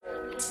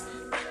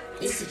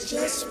Is it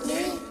just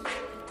me?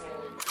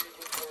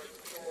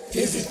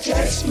 Is it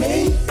just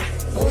me?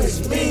 Or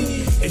is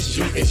me? It's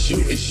you, it's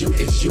you, it's you,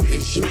 it's you,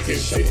 it's you,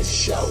 it's you, it's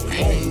show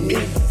ain't me.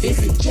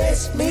 Is it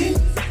just me?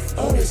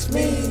 Or it's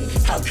me?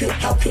 How could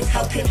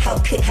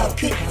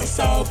it's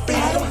all be?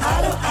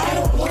 I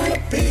don't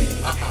wanna be.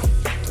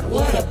 I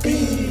wanna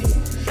be.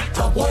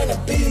 I wanna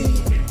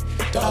be.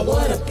 I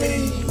wanna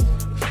be.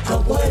 I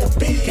wanna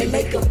be. Can't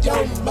make up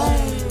your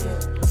mind.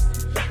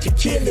 You're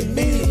killing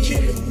me, you're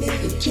killing me,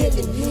 you're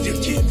killing me,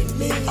 you're killing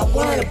me. I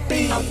wanna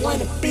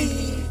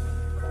be.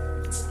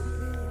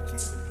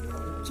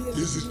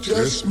 Is it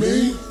just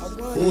me?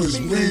 Or is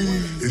me?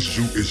 It's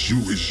you, it's you,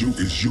 it's you,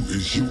 it's you,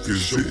 it's you,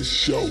 it's this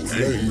show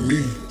ain't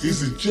me.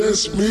 Is it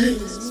just me?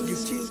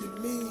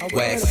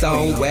 Wax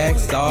on,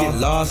 wax off, get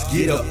lost,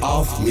 get up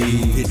off me.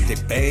 Hit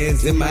the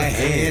bands in my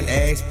hand,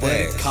 ask what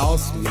it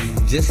cost me.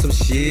 Just some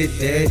shit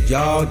that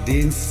y'all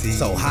didn't see.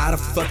 So how the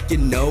fuck you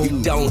know?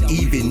 You don't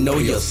even know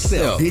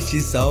yourself.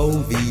 Bitches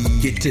OV.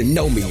 Get to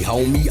know me,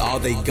 homie. All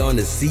they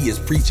gonna see is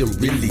preaching,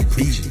 really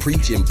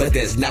preaching. But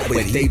that's not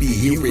what they be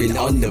hearing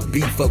on the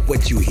beat. Fuck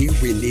what you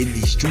hearing in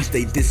these streets,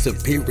 they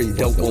disappearing.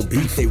 Don't want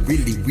beef, they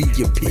really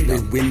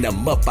reappearing. When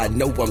I'm up, I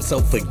know I'm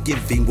so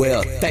forgiving.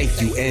 Well, thank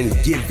you and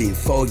giving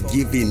for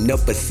giving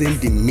up or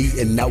sending me,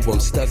 and now I'm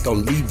stuck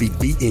on leaving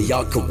beating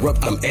y'all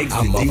corrupt. I'm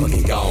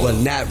exiting. Well,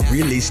 not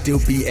really, still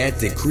be at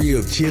the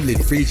crib chilling.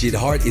 Frigid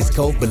heart is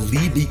cold,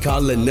 believe me.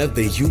 Call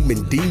another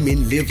human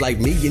demon. Live like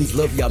millions,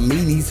 love y'all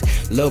meanies,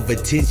 love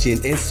attention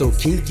and so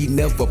kinky.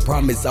 Never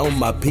promise on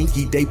my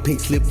pinky. They pink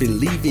slipping,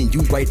 leaving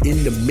you right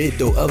in the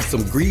middle of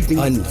some grieving.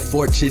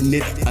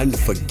 Unfortunate,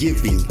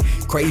 unforgiving,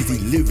 crazy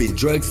living,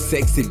 drugs,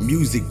 sex, and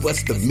music.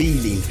 What's the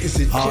meaning?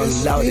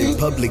 All out in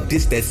public,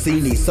 this that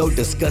scening so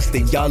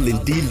disgusting. Y'all in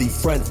Dealey,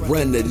 front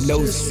runner,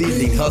 no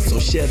ceiling. Hustle,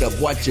 shut up,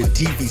 watch your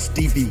TV.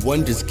 Stevie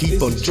Wonders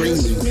keep on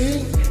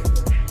dreaming.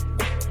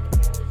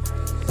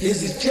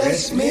 Is it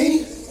just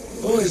me?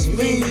 Or is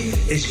me?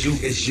 It's you,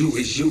 it's you,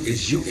 it's you,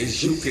 it's you,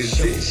 it's you, cause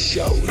this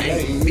show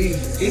ain't me.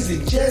 Is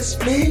it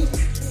just me?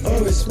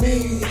 Or it's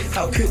me?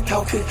 How could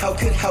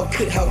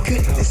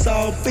this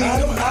all be?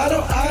 I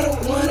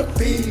don't wanna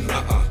be.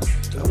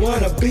 I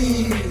wanna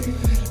be.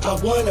 I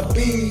wanna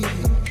be.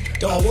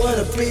 I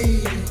wanna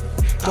be.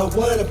 I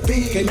wanna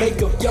be. Can't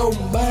make up your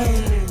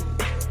mind.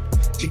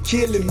 You're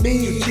killing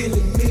me. You're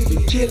killing me.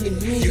 You're killing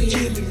me. You're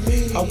killing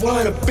me. I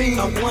wanna be.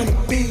 I wanna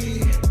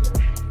be.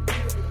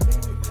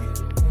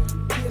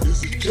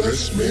 Is it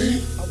just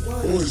me?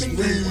 Or is me?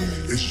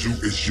 It's you,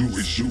 it's you,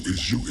 it's you,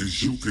 it's you,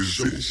 it's you, cause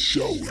this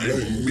show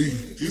ain't me.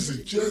 Is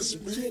it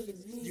just me?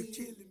 You're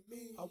killing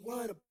me. I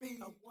wanna be.